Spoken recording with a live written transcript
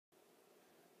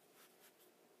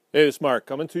Hey, it's Mark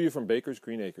coming to you from Baker's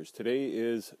Green Acres. Today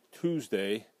is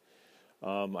Tuesday.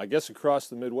 I guess across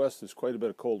the Midwest there's quite a bit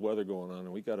of cold weather going on,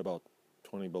 and we got about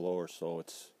 20 below or so.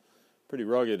 It's pretty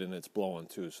rugged and it's blowing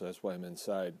too, so that's why I'm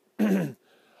inside.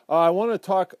 I want to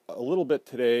talk a little bit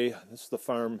today. This is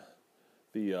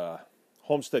the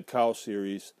Homestead Cow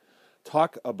series.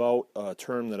 Talk about a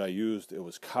term that I used. It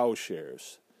was cow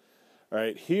shares. All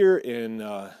right, here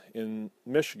in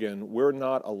Michigan, we're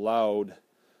not allowed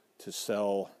to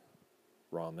sell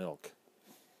raw milk.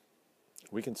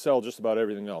 We can sell just about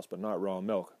everything else, but not raw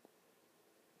milk.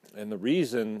 And the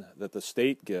reason that the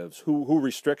state gives, who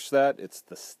restricts that? It's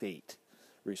the state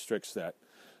restricts that.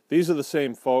 These are the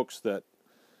same folks that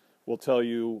will tell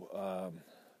you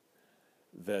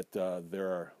that there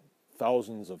are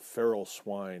thousands of feral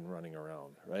swine running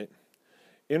around, right?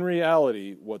 In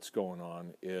reality, what's going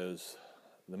on is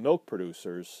the milk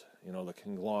producers, the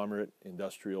conglomerate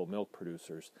industrial milk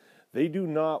producers, they do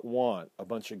not want a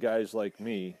bunch of guys like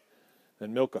me that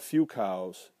milk a few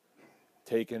cows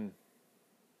taking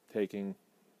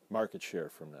market share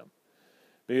from them.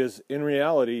 Because in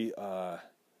reality,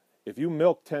 if you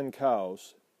milk 10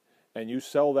 cows and you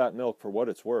sell that milk for what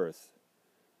it's worth,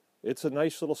 it's a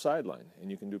nice little sideline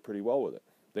and you can do pretty well with it.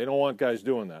 They don't want guys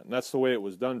doing that, and that's the way it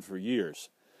was done for years.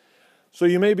 So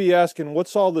you may be asking,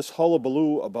 what's all this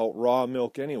hullabaloo about raw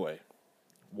milk anyway?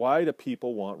 Why do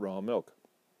people want raw milk?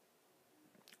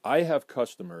 I have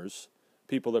customers,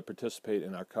 people that participate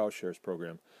in our cow shares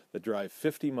program, that drive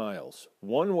 50 miles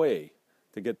one way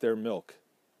to get their milk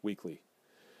weekly.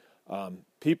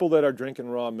 People that are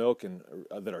drinking raw milk and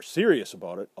that are serious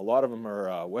about it, a lot of them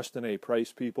are Weston A.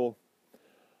 Price people,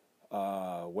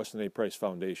 Weston A. Price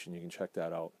Foundation, you can check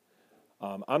that out.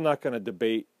 I'm not going to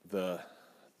debate the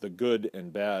good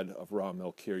and bad of raw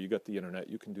milk here. You got the internet,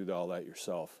 you can do all that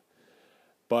yourself.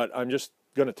 But I'm just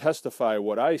going to testify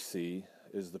what I see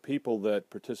is the people that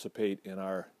participate in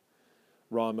our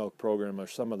raw milk program are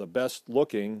some of the best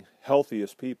looking,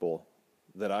 healthiest people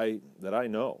that I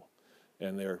know.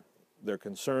 And they're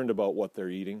concerned about what they're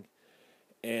eating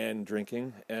and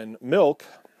drinking. And milk,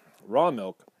 raw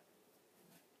milk,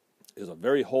 is a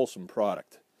very wholesome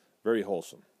product. Very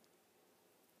wholesome.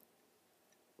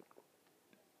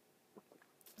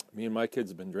 Me and my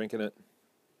kids have been drinking it.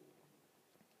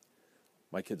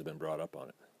 My kids have been brought up on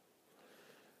it.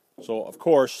 So, of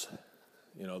course,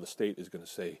 the state is going to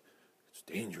say, it's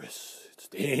dangerous, it's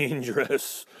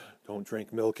dangerous. Don't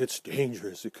drink milk, it's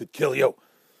dangerous, it could kill you.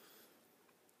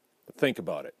 But think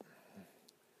about it.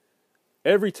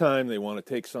 Every time they want to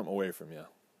take something away from you,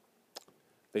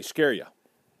 they scare you.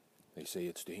 They say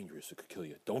it's dangerous, it could kill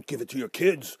you. Don't give it to your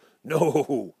kids.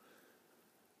 No.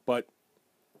 But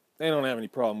they don't have any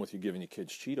problem with you giving your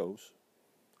kids Cheetos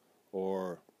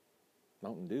or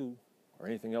Mountain Dew or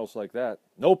anything else like that.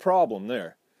 No problem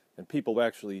there. And people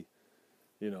actually,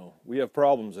 we have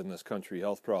problems in this country,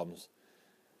 health problems.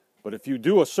 But if you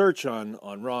do a search on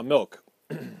raw milk,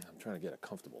 I'm trying to get a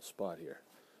comfortable spot here,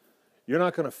 you're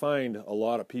not going to find a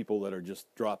lot of people that are just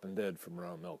dropping dead from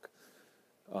raw milk.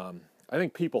 I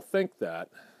think people think that,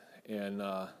 and,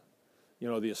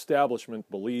 the establishment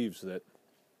believes that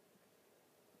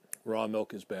raw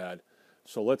milk is bad.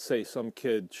 So let's say some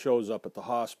kid shows up at the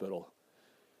hospital.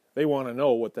 They want to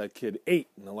know what that kid ate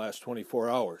in the last 24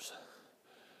 hours.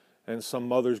 And some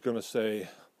mother's going to say,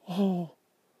 oh,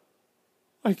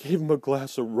 I gave him a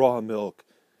glass of raw milk.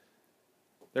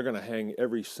 They're going to hang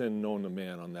every sin known to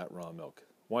man on that raw milk.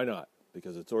 Why not?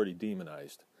 Because it's already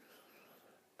demonized.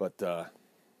 But,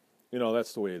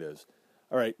 that's the way it is.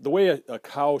 All right, the way a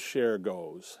cow share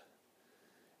goes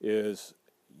is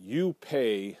you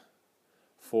pay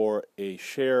for a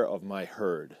share of my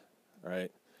herd, all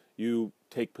right? You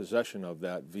take possession of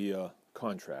that via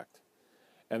contract.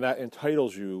 And that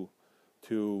entitles you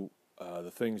to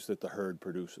the things that the herd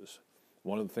produces.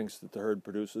 One of the things that the herd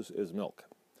produces is milk.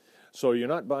 So you're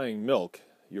not buying milk,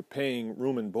 you're paying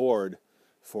room and board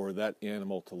for that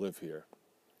animal to live here.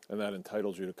 And that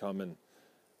entitles you to come and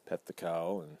pet the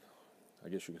cow, and I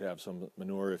guess you could have some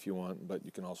manure if you want, but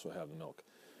you can also have the milk.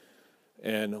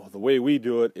 And the way we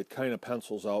do it, it kind of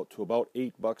pencils out to about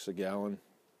 $8 a gallon.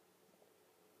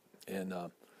 And,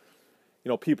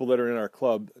 people that are in our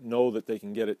club know that they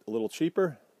can get it a little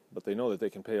cheaper, but they know that they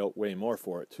can pay out way more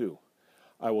for it too.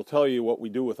 I will tell you what we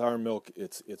do with our milk.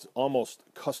 It's almost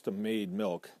custom-made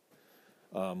milk.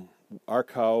 Our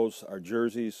cows are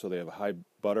Jerseys, so they have a high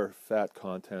butter fat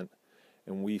content,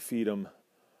 and we feed them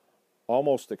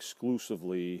almost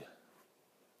exclusively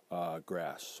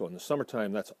grass. So in the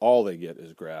summertime, that's all they get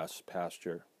is grass,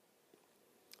 pasture.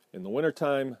 In the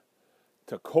wintertime,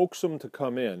 to coax them to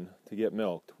come in to get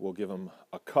milked, we'll give them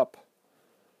a cup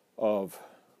of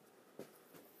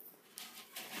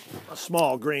a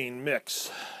small grain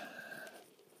mix.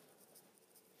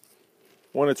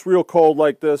 When it's real cold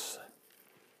like this,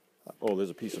 oh, there's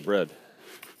a piece of bread.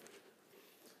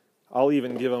 I'll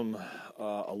even give them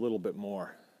a little bit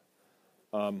more.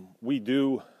 We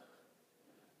do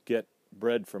get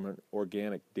bread from an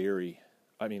organic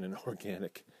an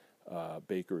organic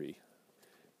bakery.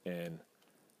 And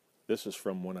this is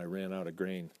from when I ran out of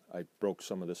grain. I broke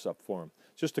some of this up for them,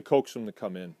 just to coax them to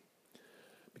come in.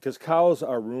 Because cows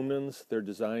are ruminants, they're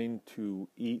designed to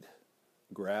eat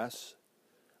grass.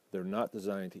 They're not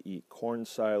designed to eat corn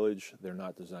silage. They're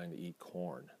not designed to eat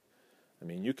corn. I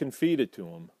mean, you can feed it to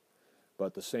them,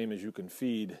 but the same as you can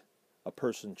feed a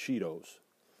person Cheetos.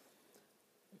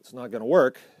 It's not going to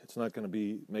work. It's not going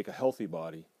to make a healthy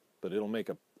body, but it'll make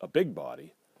a big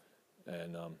body.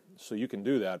 And so you can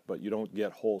do that, but you don't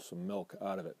get wholesome milk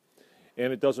out of it.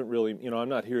 And it doesn't really, I'm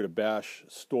not here to bash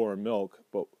store milk,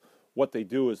 but what they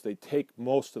do is they take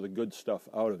most of the good stuff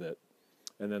out of it,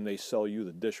 and then they sell you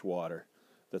the dishwater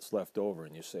that's left over.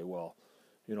 And you say, well,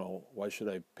 why should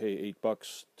I pay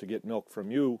 $8 to get milk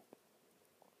from you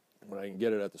when I can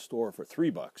get it at the store for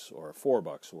 $3 or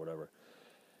 $4 or whatever?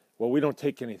 Well, we don't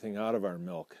take anything out of our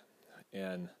milk,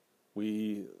 and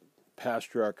we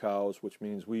pasture our cows, which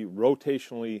means we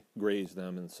rotationally graze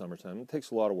them in the summertime. It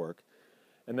takes a lot of work.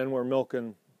 And then we're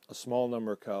milking a small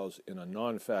number of cows in a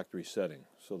non-factory setting,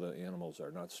 so the animals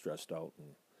are not stressed out.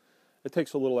 And it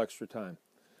takes a little extra time.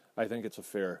 I think it's a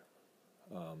fair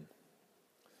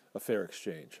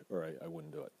exchange, or I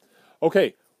wouldn't do it.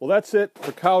 Okay, well, that's it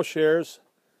for cow shares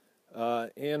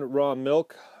and raw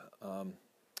milk.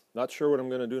 Not sure what I'm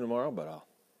going to do tomorrow, but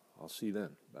I'll see you then.